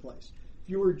the workplace. If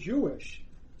you were Jewish,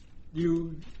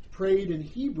 you prayed in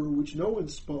Hebrew, which no one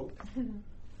spoke.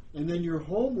 And then your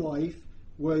home life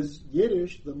was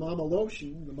Yiddish, the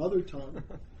Mamaloshin, the mother tongue,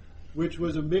 which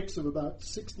was a mix of about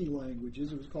 60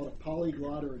 languages. It was called a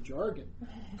polyglot or a jargon.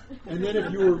 And then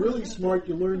if you were really smart,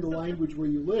 you learned the language where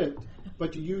you lived,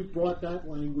 but you brought that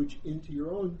language into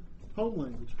your own home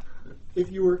language.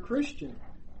 If you were Christian,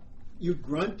 you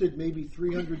grunted maybe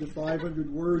 300 to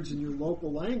 500 words in your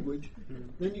local language.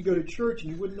 Then you go to church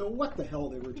and you wouldn't know what the hell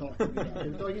they were talking about. They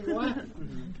were talking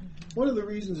Latin. One of the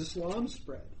reasons Islam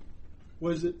spread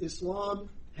was that Islam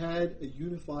had a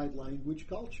unified language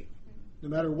culture. No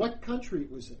matter what country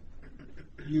it was in,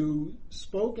 you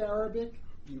spoke Arabic,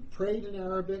 you prayed in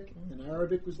Arabic, and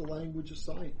Arabic was the language of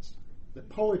science. The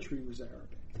poetry was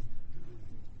Arabic.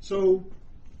 So,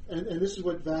 and this is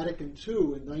what Vatican II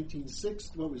in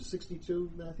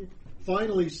 1962, Matthew?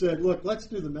 Finally said, look, let's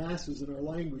do the masses in our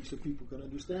language so people can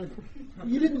understand it.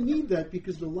 You didn't need that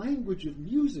because the language of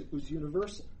music was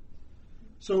universal.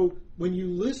 So when you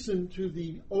listen to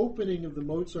the opening of the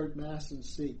Mozart Mass in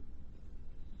C,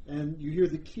 and you hear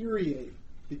the Kyrie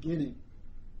beginning,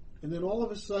 and then all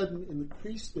of a sudden in the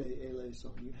Christe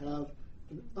eleison, you have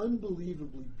an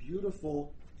unbelievably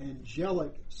beautiful,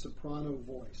 angelic soprano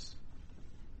voice.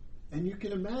 And you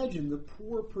can imagine the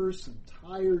poor person,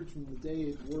 tired from the day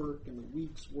at work and the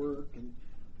week's work, and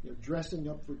dressing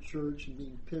up for church and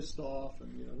being pissed off,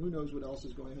 and who knows what else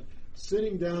is going on,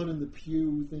 sitting down in the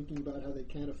pew thinking about how they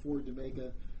can't afford to make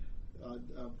a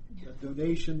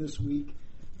donation this week,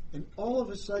 and all of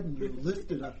a sudden you're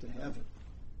lifted up to heaven.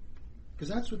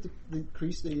 Because that's what the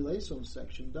Christe eleison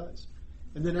section does.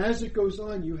 And then as it goes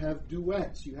on, you have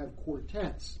duets, you have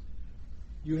quartets,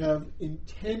 you have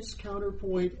intense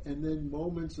counterpoint, and then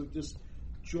moments of just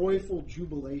joyful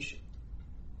jubilation.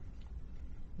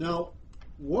 Now,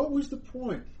 what was the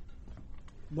point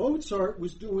Mozart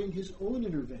was doing his own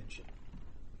intervention.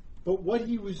 But what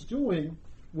he was doing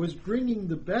was bringing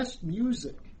the best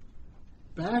music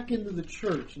back into the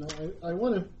church. Now, I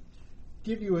want to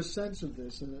give you a sense of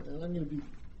this, and I'm going to be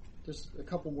just a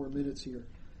couple more minutes here.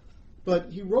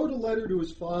 But he wrote a letter to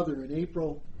his father in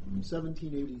April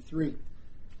 1783.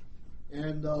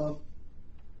 And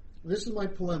this is my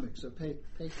polemic, so pay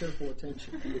careful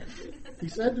attention. He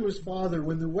said to his father,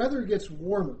 when the weather gets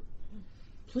warmer,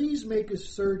 please make a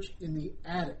search in the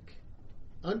attic,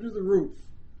 under the roof,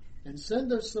 and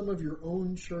send us some of your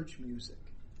own church music.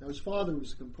 Now, his father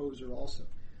was a composer also.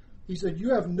 He said,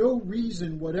 you have no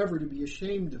reason whatever to be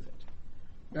ashamed of it.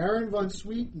 Baron von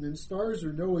Swieten and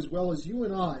Starzer know as well as you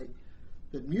and I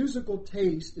that musical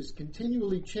taste is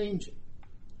continually changing.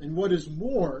 And what is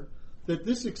more, that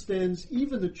this extends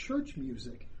even to church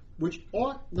music, which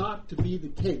ought not to be the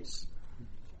case.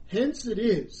 Hence it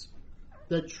is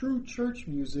that true church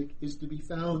music is to be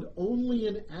found only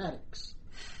in attics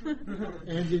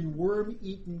and in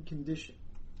worm-eaten condition.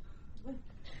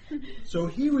 So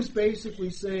he was basically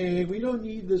saying, we don't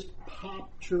need this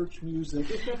pop church music.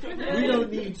 We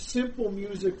don't need simple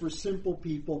music for simple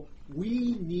people.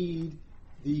 We need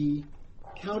the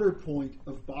counterpoint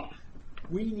of Bach.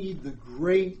 We need the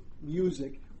great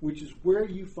music, which is where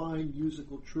you find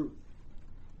musical truth.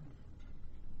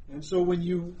 And so when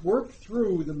you work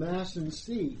through the Mass in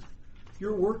C,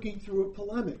 you're working through a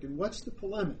polemic. And what's the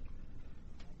polemic?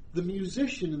 The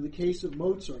musician, in the case of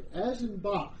Mozart, as in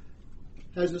Bach,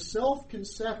 has a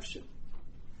self-conception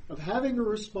of having a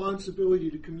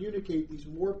responsibility to communicate these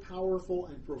more powerful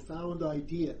and profound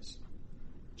ideas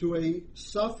to a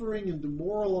suffering and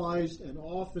demoralized and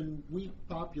often weak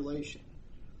population,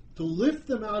 to lift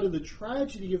them out of the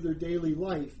tragedy of their daily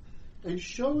life and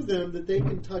show them that they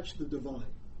can touch the divine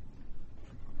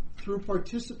through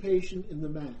participation in the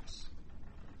Mass.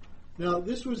 Now,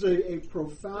 this was a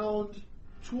profound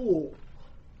tool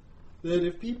that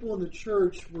if people in the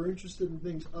church were interested in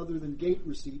things other than gate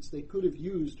receipts, they could have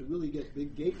used to really get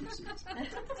big gate receipts.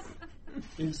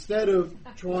 Instead of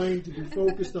trying to be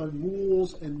focused on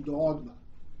rules and dogma.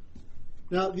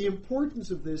 Now, the importance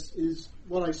of this is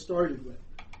what I started with.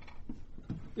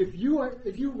 If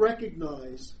you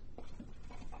recognize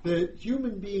that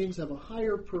human beings have a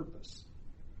higher purpose,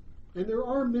 and there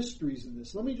are mysteries in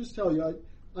this, let me just tell you,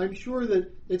 I'm sure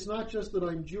that it's not just that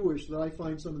I'm Jewish that I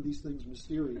find some of these things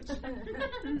mysterious.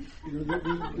 You know,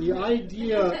 the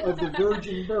idea of the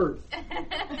virgin birth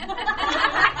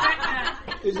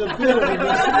is a bit of a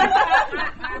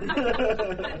mystery.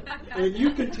 And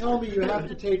you can tell me you have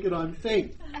to take it on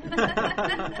faith.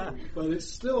 But it's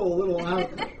still a little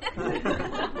out there.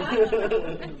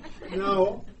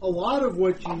 Now, a lot of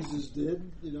what Jesus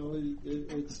did, you know,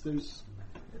 there's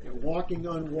walking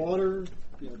on water,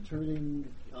 turning,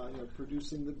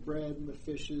 producing the bread and the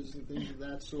fishes and things of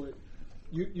that sort.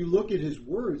 You look at his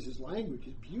words, his language,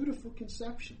 his beautiful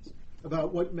conceptions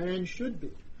about what man should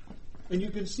be. And you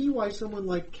can see why someone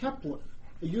like Kepler,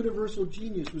 a universal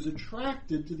genius, was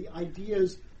attracted to the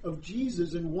ideas of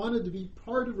Jesus and wanted to be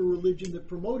part of a religion that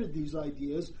promoted these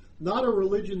ideas, not a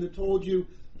religion that told you,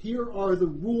 here are the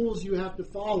rules you have to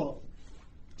follow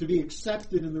to be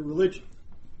accepted in the religion.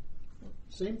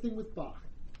 Same thing with Bach.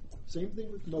 Same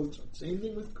thing with Mozart. Same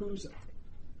thing with Cusa.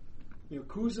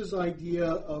 Cusa's idea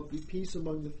of the peace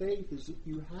among the faith is that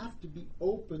you have to be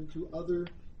open to other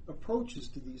approaches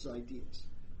to these ideas,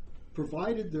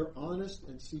 provided they're honest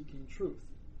and seeking truth.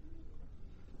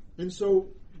 And so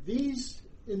these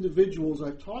individuals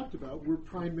I've talked about were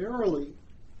primarily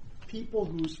people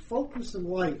whose focus in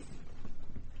life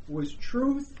was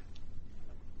truth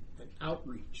and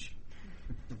outreach.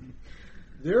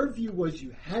 Their view was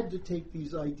you had to take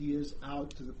these ideas out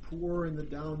to the poor and the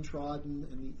downtrodden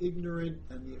and the ignorant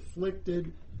and the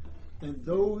afflicted and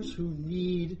those who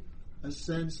need a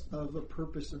sense of a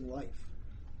purpose in life.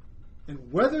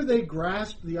 And whether they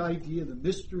grasp the idea, the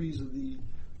mysteries of the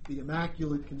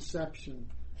Immaculate Conception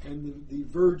and the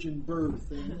virgin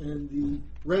birth and the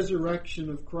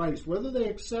resurrection of Christ, whether they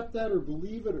accept that or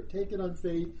believe it or take it on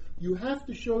faith, you have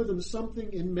to show them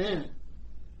something in man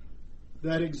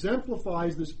that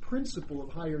exemplifies this principle of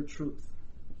higher truth.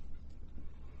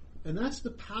 And that's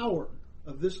the power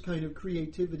of this kind of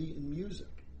creativity in music.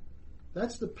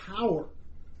 That's the power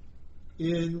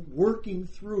in working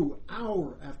through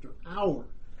hour after hour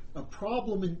a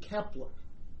problem in Kepler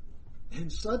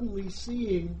and suddenly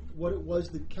seeing what it was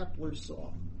that Kepler saw.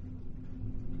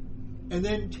 And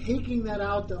then taking that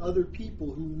out to other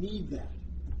people who need that.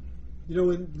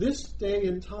 In this day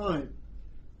and time,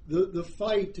 the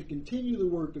fight to continue the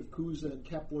work of Cusa and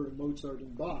Kepler and Mozart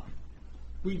and Bach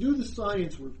We do the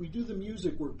science work, we do the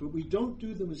music work, but we don't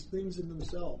do them as things in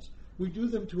themselves. We do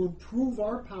them to improve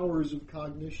our powers of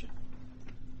cognition,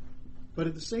 but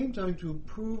at the same time to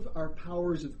improve our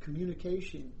powers of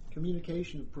communication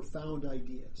of profound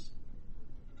ideas.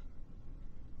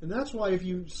 And that's why if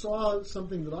you saw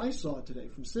something that I saw today,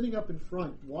 from sitting up in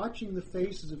front, watching the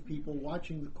faces of people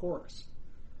watching the chorus,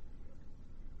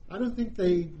 I don't think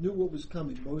they knew what was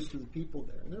coming, most of the people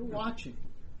there. And they're watching.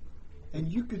 And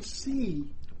you could see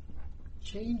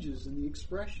changes in the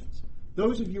expressions.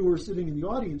 Those of you who were sitting in the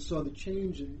audience saw the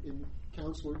change in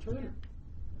Counselor Turner.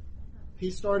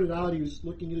 He started out, he was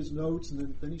looking at his notes,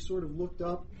 and then he sort of looked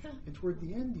up, and toward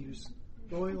the end he was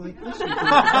going like this.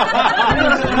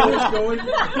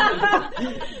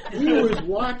 He was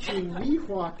watching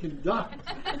Mihua conduct,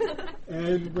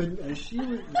 and as he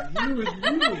was moving.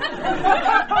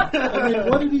 I mean,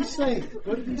 what did he say?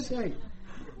 What did he say?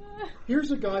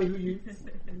 Here's a guy who you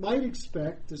might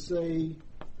expect to say,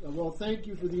 well, thank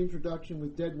you for the introduction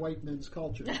with dead white men's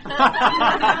culture. Not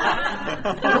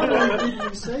only did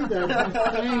he say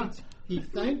that, he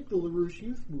thanked the LaRouche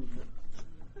Youth Movement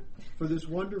for this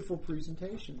wonderful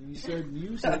presentation. And he said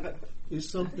music is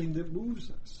something that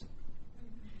moves us.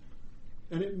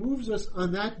 And it moves us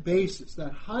on that basis,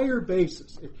 that higher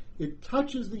basis. It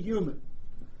touches the human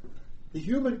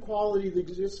quality that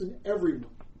exists in everyone.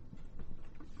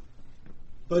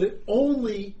 But it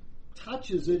only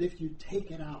touches it if you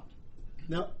take it out.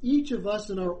 Now, each of us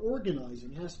in our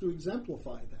organizing has to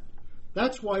exemplify that.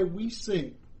 That's why we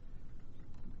sing.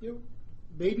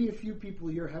 Maybe a few people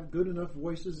here have good enough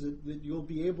voices that you'll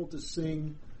be able to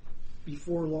sing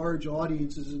before large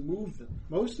audiences and move them.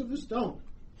 Most of us don't.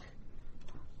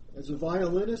 As a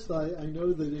violinist, I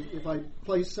know that if I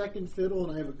play second fiddle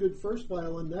and I have a good first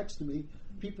violin next to me,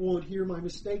 people won't hear my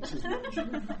mistakes as much.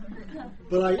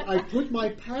 But I put my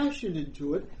passion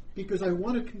into it because I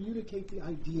want to communicate the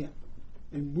idea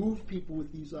and move people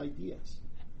with these ideas.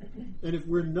 And if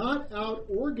we're not out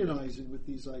organizing with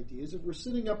these ideas, if we're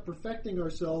sitting up perfecting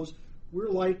ourselves, we're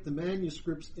like the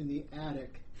manuscripts in the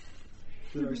attic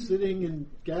that are sitting and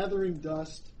gathering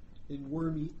dust in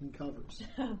worm-eaten covers.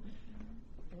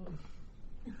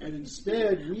 And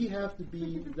instead, we have to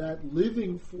be that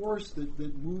living force that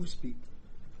moves people.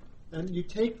 And you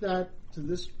take that to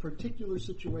this particular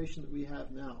situation that we have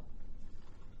now,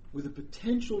 with the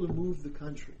potential to move the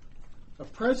country. A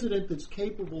president that's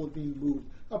capable of being moved.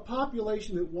 A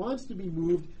population that wants to be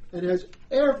moved and has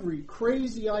every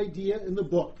crazy idea in the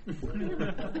book.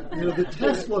 The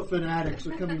Tesla fanatics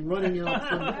are coming running out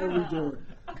from every door.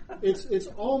 It's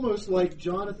almost like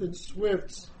Jonathan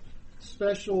Swift's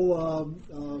special,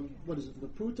 what is it,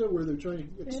 Laputa, where they're trying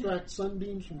to extract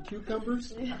sunbeams from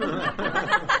cucumbers.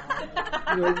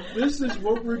 This is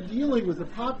what we're dealing with, a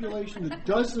population that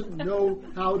doesn't know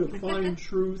how to find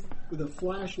truth with a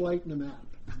flashlight and a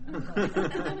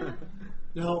map.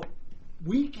 Now,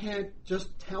 we can't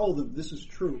just tell them this is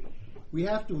true. We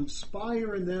have to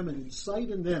inspire in them and incite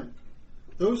in them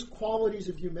those qualities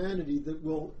of humanity that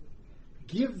will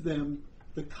give them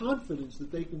the confidence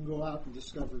that they can go out and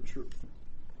discover truth.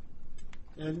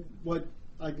 And what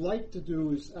I'd like to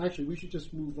do is, actually, we should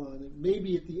just move on. And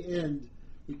maybe at the end,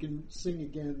 we can sing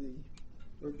again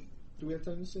do we have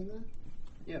time to sing that?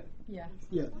 Yeah.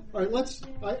 All right, let's,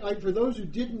 for those who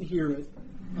didn't hear it,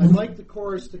 I'd like the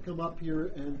chorus to come up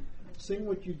here and sing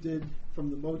what you did from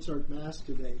the Mozart Mass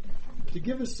today, to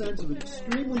give a sense of an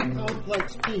extremely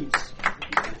complex piece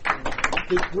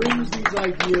that brings these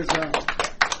ideas out.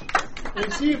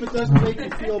 And see if it doesn't make you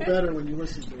feel better when you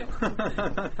listen to it.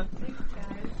 Thanks,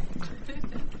 guys.